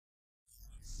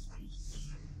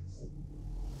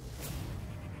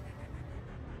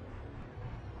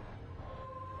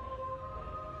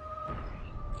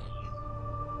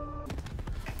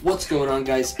What's going on,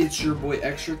 guys? It's your boy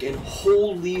Xtric, and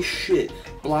holy shit,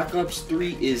 Black Ops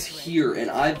 3 is here, and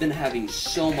I've been having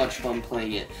so much fun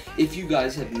playing it. If you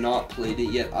guys have not played it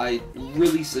yet, I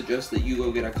really suggest that you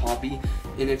go get a copy,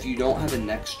 and if you don't have a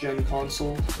next-gen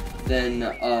console, then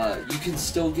you can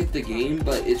still get the game,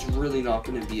 but it's really not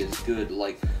going to be as good.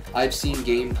 Like, I've seen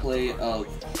gameplay of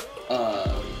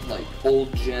like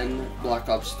old-gen Black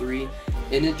Ops 3,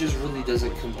 and it just really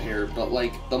doesn't compare. But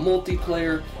like the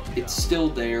multiplayer, it's still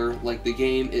there. Like the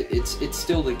game, it's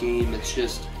still the game. It's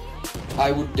just,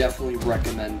 I would definitely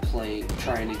recommend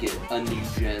trying to get a new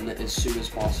gen as soon as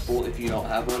possible if you don't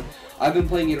have one. I've been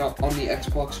playing it on the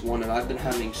Xbox One, and I've been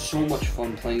having so much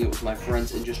fun playing it with my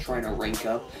friends and just trying to rank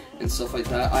up and stuff like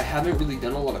that. I haven't really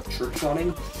done a lot of trick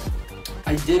shotting.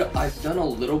 I've done a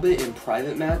little bit in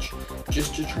private match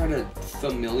just to try to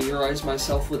familiarize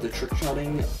myself with the trick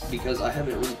shotting, because I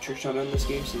haven't really trick shot in this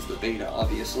game since the beta,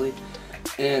 obviously,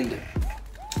 and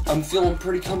I'm feeling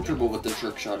pretty comfortable with the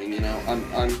trick shotting. You know,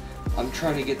 I'm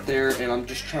trying to get there, and I'm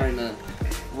just trying to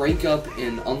rank up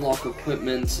and unlock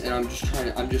equipments, and I'm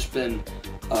just been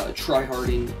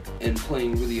tryharding and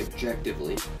playing really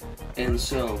objectively. And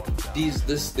so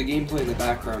the gameplay in the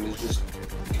background is just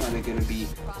kind of gonna be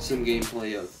some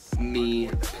gameplay of me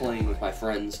playing with my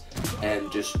friends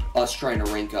and just us trying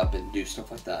to rank up and do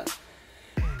stuff like that.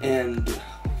 And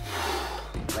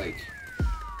like,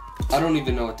 I don't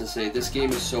even know what to say. This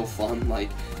game is so fun. Like,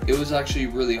 it was actually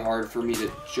really hard for me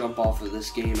to jump off of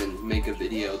this game and make a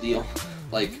video. It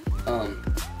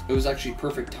was actually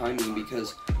perfect timing,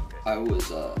 because I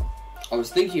was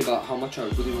thinking about how much I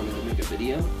really wanted to make a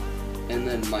video, and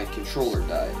then my controller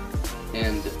died.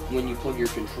 And when you plug your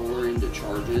controller in to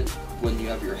charge it, when you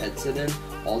have your headset in,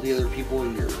 all the other people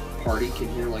in your party can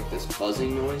hear like this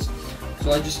buzzing noise.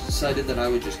 So I just decided that I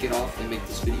would just get off and make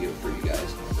this video for you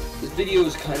guys. This video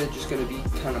is kind of just going to be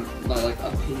kind of my like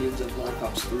opinions of Black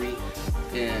Ops 3,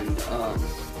 and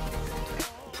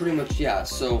pretty much, yeah.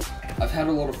 So I've had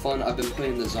a lot of fun. I've been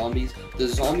playing the zombies. The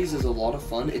zombies is a lot of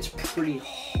fun. It's pretty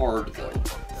hard though.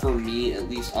 For me, at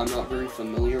least, I'm not very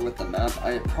familiar with the map.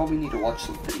 I probably need to watch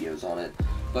some videos on it,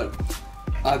 but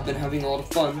I've been having a lot of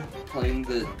fun playing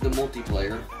the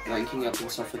multiplayer, ranking up and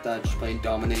stuff like that, just playing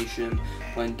domination,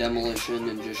 playing demolition,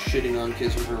 and just shitting on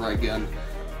kids with a ray gun.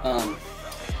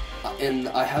 And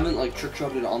I haven't like trick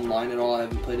shotted online at all. I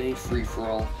haven't played any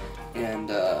free-for-all,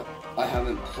 and I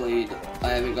haven't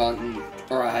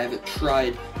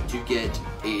tried to get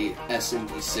a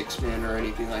SMD 6-man or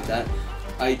anything like that.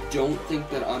 I don't think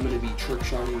that I'm going to be trick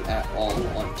shotting at all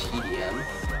on TDM,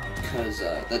 because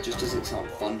that just doesn't sound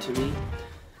fun to me.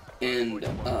 And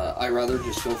I rather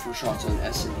just go for shots on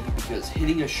SMD, because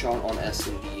hitting a shot on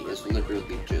SMD is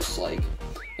literally just like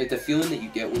the feeling that you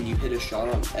get when you hit a shot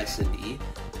on SMD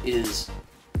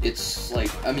it's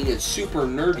like, I mean, it's super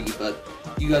nerdy, but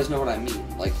you guys know what I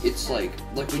mean. Like, it's like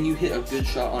when you hit a good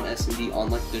shot on SMD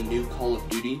on like the new Call of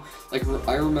Duty. Like,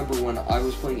 I remember when I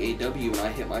was playing AW and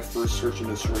I hit my first search and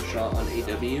destroy shot on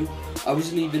AW, I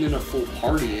wasn't even in a full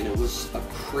party, and it was a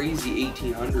crazy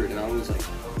 1800, and I was like,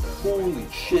 holy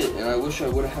shit. And I wish I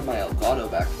would have had my Elgato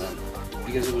back then,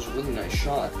 because it was a really nice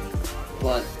shot.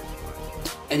 But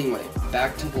anyway,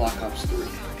 back to Black Ops 3.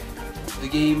 The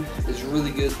game is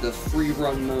really good. The free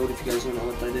run mode, if you guys don't know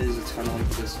what that is, it's kind of like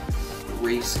this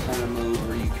race kind of mode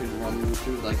where you can run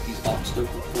through like these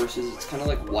obstacle courses. It's kind of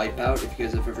like Wipeout, if you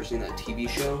guys have ever seen that TV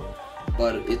show,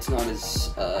 but it's not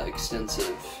as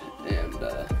extensive, and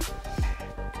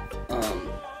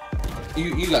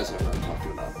you guys know what I'm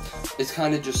talking about. It's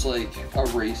kind of just like a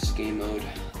race game mode,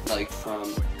 like from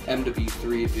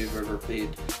MW3, if you've ever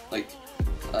played, like,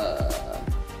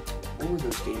 what were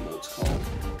those game modes called?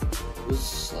 It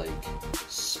was like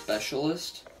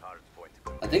Specialist.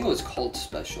 I think it was called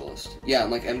Specialist. Yeah,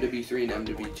 and like MW3 and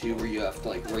MW2, where you have to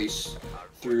like race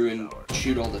through and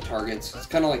shoot all the targets. It's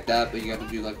kind of like that, but you got to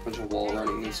do like a bunch of wall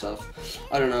running and stuff.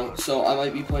 I don't know. So I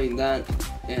might be playing that,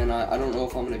 and I don't know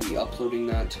if I'm going to be uploading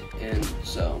that. And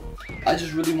so I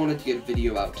just really wanted to get a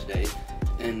video out today,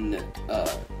 and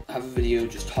have a video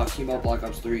just talking about Black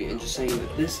Ops 3 and just saying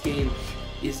that this game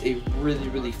is a really,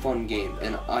 really fun game,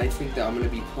 and I think that I'm going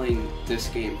to be playing this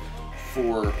game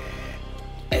for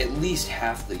at least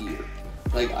half the year.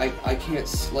 Like, I can't,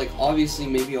 like, obviously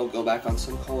maybe I'll go back on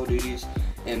some Call of Duties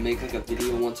and make like a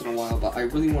video once in a while, but I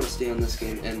really want to stay on this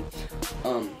game, and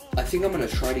I think I'm going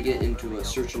to try to get into a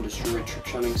search and destroy trick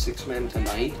shotting 6-man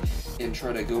tonight and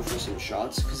try to go for some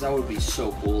shots, because that would be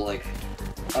so cool. Like,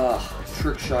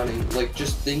 trick shotting, like,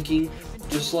 just thinking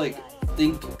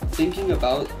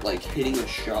about like hitting a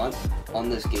shot on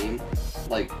this game,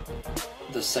 like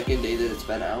the second day that it's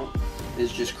been out,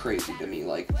 is just crazy to me.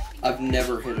 Like, I've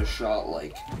never hit a shot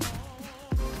like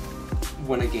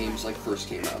when a game's like first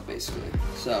came out, basically.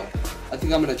 So I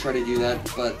think I'm gonna try to do that,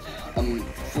 but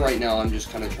for right now I'm just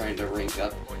kind of trying to rank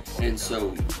up. And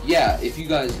so yeah, if you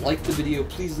guys like the video,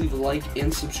 please leave a like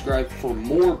and subscribe for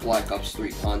more Black Ops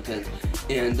 3 content.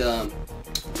 And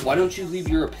why don't you leave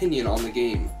your opinion on the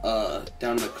game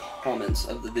down in the comments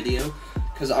of the video,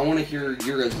 because I want to hear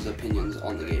your guys' opinions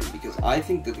on the game, because I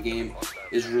think that the game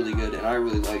is really good and I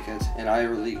really like it, and I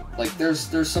really like,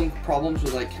 there's some problems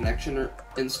with like connection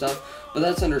and stuff, but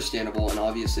that's understandable, and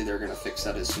obviously they're gonna fix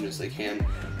that as soon as they can.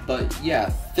 But yeah,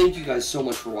 thank you guys so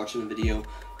much for watching the video.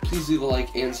 Please leave a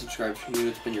like and subscribe for me.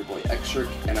 It's been your boy Xtrick,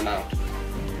 and I'm out.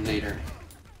 Later.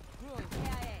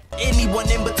 Anyone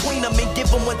in between them and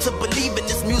give them what to believe in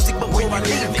this music, but when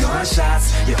you leave gunshots,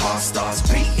 your heart starts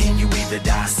beating. You either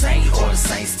die saint or the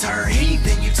saints turn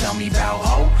heathen. You tell me about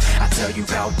hope, I tell you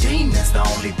about demons. The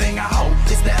only thing I hope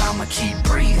is that I'ma keep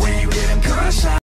breathing. When you hear them gunshots.